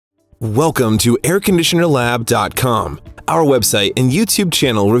Welcome to airconditionerlab.com. Our website and YouTube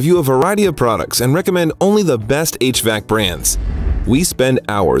channel review a variety of products and recommend only the best HVAC brands. We spend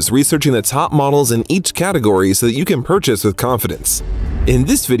hours researching the top models in each category so that you can purchase with confidence. In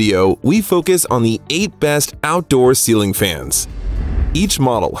this video, we focus on the 8 best outdoor ceiling fans. Each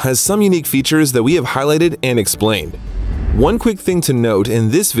model has some unique features that we have highlighted and explained. One quick thing to note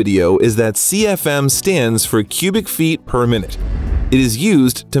in this video is that CFM stands for cubic feet per minute. It is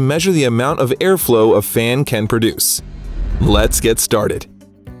used to measure the amount of airflow a fan can produce. Let's get started.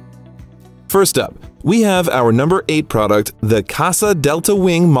 First up, we have our number 8 product, the Casa Delta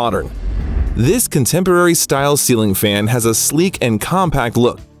Wing Modern. This contemporary style ceiling fan has a sleek and compact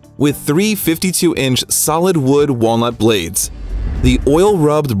look, with 3 52-inch solid wood walnut blades. The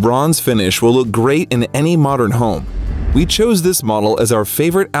oil-rubbed bronze finish will look great in any modern home. We chose this model as our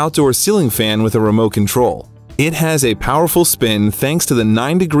favorite outdoor ceiling fan with a remote control. It has a powerful spin thanks to the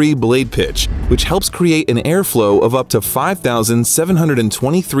 9-degree blade pitch, which helps create an airflow of up to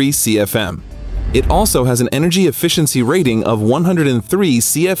 5,723 CFM. It also has an energy efficiency rating of 103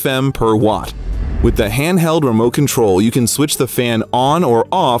 CFM per watt. With the handheld remote control, you can switch the fan on or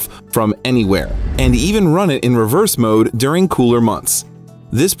off from anywhere, and even run it in reverse mode during cooler months.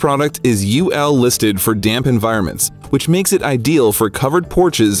 This product is UL listed for damp environments, which makes it ideal for covered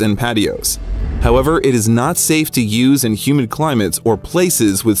porches and patios. However, it is not safe to use in humid climates or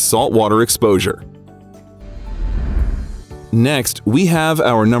places with saltwater exposure. Next, we have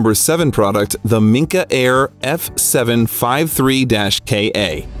our number 7 product, the Minka Air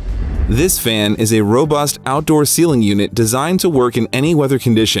F753-KA. This fan is a robust outdoor ceiling unit designed to work in any weather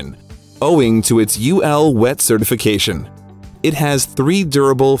condition, owing to its UL wet certification. It has 3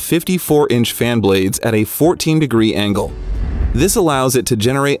 durable 54-inch fan blades at a 14-degree angle. This allows it to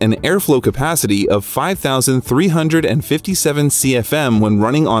generate an airflow capacity of 5,357 CFM when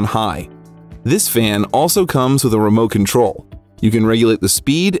running on high. This fan also comes with a remote control. You can regulate the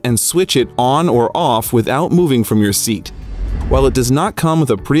speed and switch it on or off without moving from your seat. While it does not come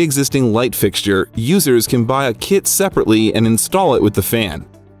with a pre-existing light fixture, users can buy a kit separately and install it with the fan.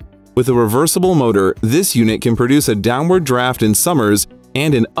 With a reversible motor, this unit can produce a downward draft in summers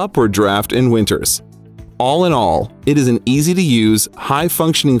and an upward draft in winters. All in all, it is an easy-to-use,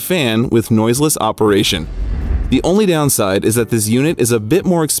 high-functioning fan with noiseless operation. The only downside is that this unit is a bit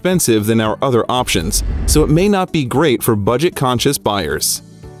more expensive than our other options, so it may not be great for budget-conscious buyers.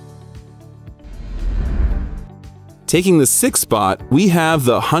 Taking the 6th spot, we have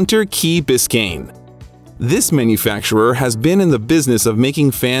the Hunter Key Biscayne. This manufacturer has been in the business of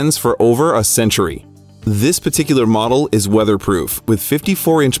making fans for over a century. This particular model is weatherproof, with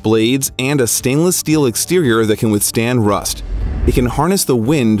 54-inch blades and a stainless steel exterior that can withstand rust. It can harness the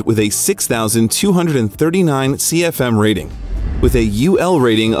wind with a 6,239 CFM rating. With a UL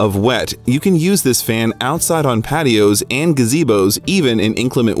rating of wet, you can use this fan outside on patios and gazebos even in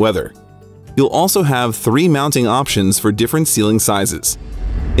inclement weather. You'll also have 3 mounting options for different ceiling sizes.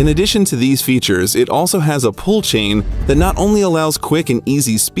 In addition to these features, it also has a pull chain that not only allows quick and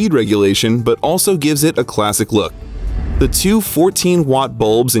easy speed regulation, but also gives it a classic look. The 2 14-watt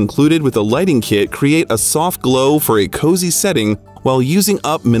bulbs included with the lighting kit create a soft glow for a cozy setting while using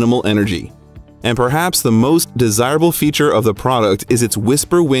up minimal energy. And perhaps the most desirable feature of the product is its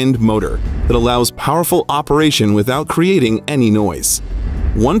Whisper Wind motor that allows powerful operation without creating any noise.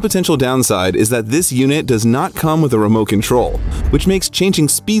 One potential downside is that this unit does not come with a remote control, which makes changing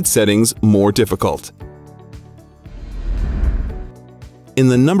speed settings more difficult. In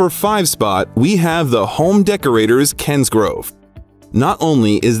the number 5 spot, we have the Home Decorators Kensgrove. Not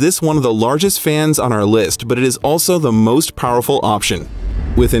only is this one of the largest fans on our list, but it is also the most powerful option.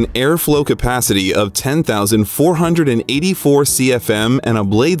 With an airflow capacity of 10,484 CFM and a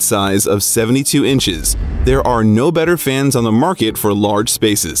blade size of 72 inches, there are no better fans on the market for large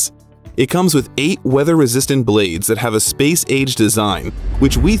spaces. It comes with 8 weather-resistant blades that have a space-age design,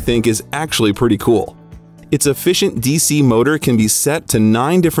 which we think is actually pretty cool. Its efficient DC motor can be set to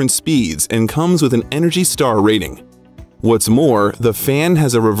 9 different speeds and comes with an Energy Star rating. What's more, the fan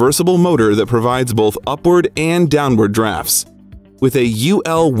has a reversible motor that provides both upward and downward drafts. With a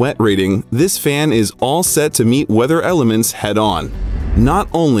UL wet rating, this fan is all set to meet weather elements head-on. Not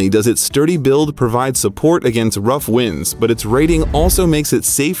only does its sturdy build provide support against rough winds, but its rating also makes it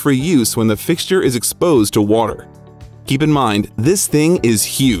safe for use when the fixture is exposed to water. Keep in mind, this thing is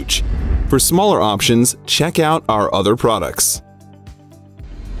huge. For smaller options, check out our other products.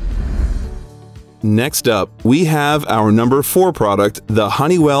 Next up, we have our number 4 product, the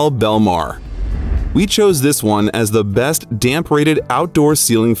Honeywell Belmar. We chose this one as the best damp-rated outdoor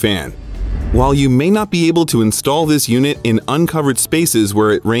ceiling fan. While you may not be able to install this unit in uncovered spaces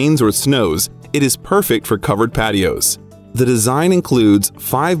where it rains or snows, it is perfect for covered patios. The design includes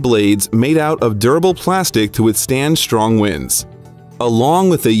 5 blades made out of durable plastic to withstand strong winds. Along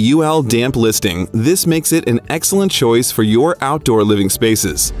with the UL damp listing, this makes it an excellent choice for your outdoor living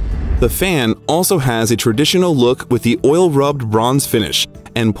spaces. The fan also has a traditional look with the oil-rubbed bronze finish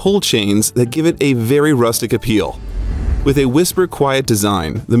and pull chains that give it a very rustic appeal. With a whisper-quiet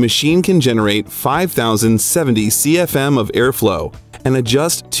design, the machine can generate 5,070 CFM of airflow and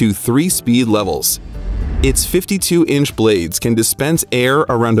adjust to 3-speed levels. Its 52-inch blades can dispense air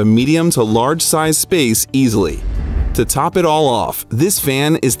around a medium to large-size space easily. To top it all off, this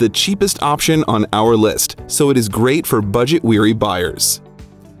fan is the cheapest option on our list, so it is great for budget-weary buyers.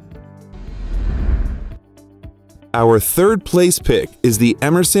 Our third place pick is the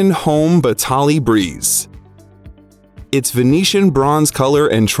Emerson Home Batali Breeze. Its Venetian bronze color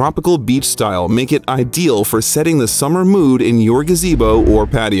and tropical beach style make it ideal for setting the summer mood in your gazebo or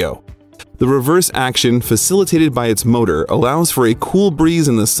patio. The reverse action facilitated by its motor allows for a cool breeze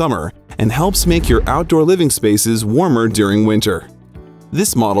in the summer and helps make your outdoor living spaces warmer during winter.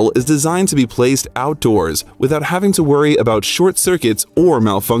 This model is designed to be placed outdoors without having to worry about short circuits or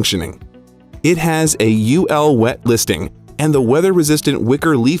malfunctioning. It has a UL wet listing, and the weather-resistant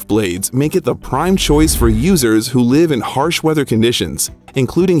wicker leaf blades make it the prime choice for users who live in harsh weather conditions,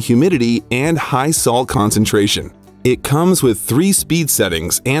 including humidity and high salt concentration. It comes with 3 speed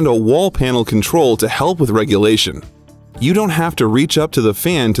settings and a wall panel control to help with regulation. You don't have to reach up to the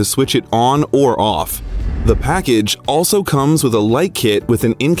fan to switch it on or off. The package also comes with a light kit with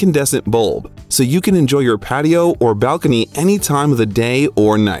an incandescent bulb, so you can enjoy your patio or balcony any time of the day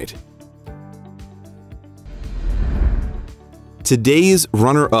or night. Today's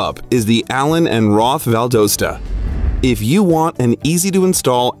runner-up is the Allen & Roth Valdosta. If you want an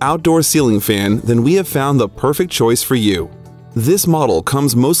easy-to-install outdoor ceiling fan, then we have found the perfect choice for you. This model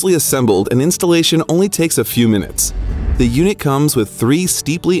comes mostly assembled and installation only takes a few minutes. The unit comes with 3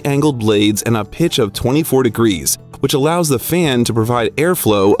 steeply angled blades and a pitch of 24 degrees, which allows the fan to provide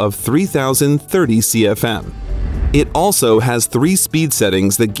airflow of 3,030 CFM. It also has 3 speed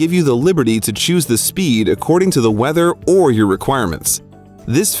settings that give you the liberty to choose the speed according to the weather or your requirements.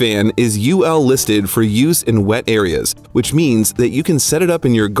 This fan is UL listed for use in wet areas, which means that you can set it up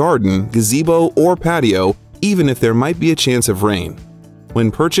in your garden, gazebo, or patio even if there might be a chance of rain. When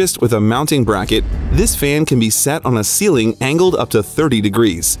purchased with a mounting bracket, this fan can be set on a ceiling angled up to 30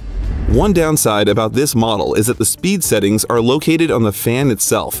 degrees. One downside about this model is that the speed settings are located on the fan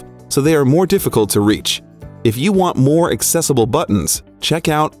itself, so they are more difficult to reach. If you want more accessible buttons, check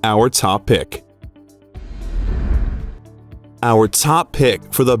out our top pick. Our top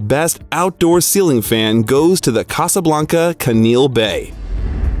pick for the best outdoor ceiling fan goes to the Casablanca Canil Bay.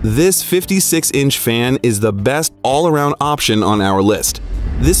 This 56-inch fan is the best all-around option on our list.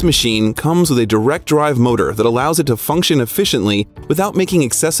 This machine comes with a direct drive motor that allows it to function efficiently without making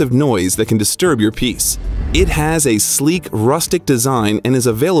excessive noise that can disturb your peace. It has a sleek, rustic design and is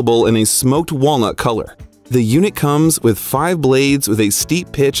available in a smoked walnut color. The unit comes with 5 blades with a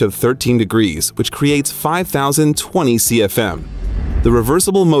steep pitch of 13 degrees, which creates 5,020 CFM. The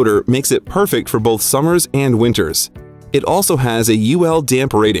reversible motor makes it perfect for both summers and winters. It also has a UL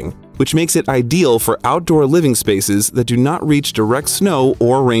damp rating, which makes it ideal for outdoor living spaces that do not reach direct snow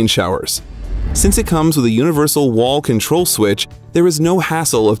or rain showers. Since it comes with a universal wall control switch, there is no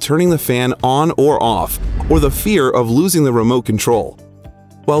hassle of turning the fan on or off, or the fear of losing the remote control.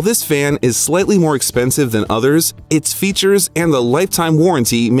 While this fan is slightly more expensive than others, its features and the lifetime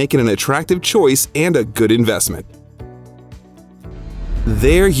warranty make it an attractive choice and a good investment.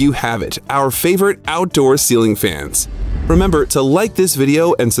 There you have it, our favorite outdoor ceiling fans. Remember to like this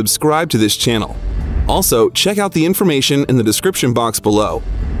video and subscribe to this channel. Also, check out the information in the description box below.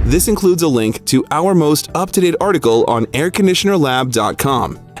 This includes a link to our most up-to-date article on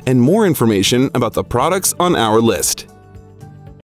airconditionerlab.com and more information about the products on our list.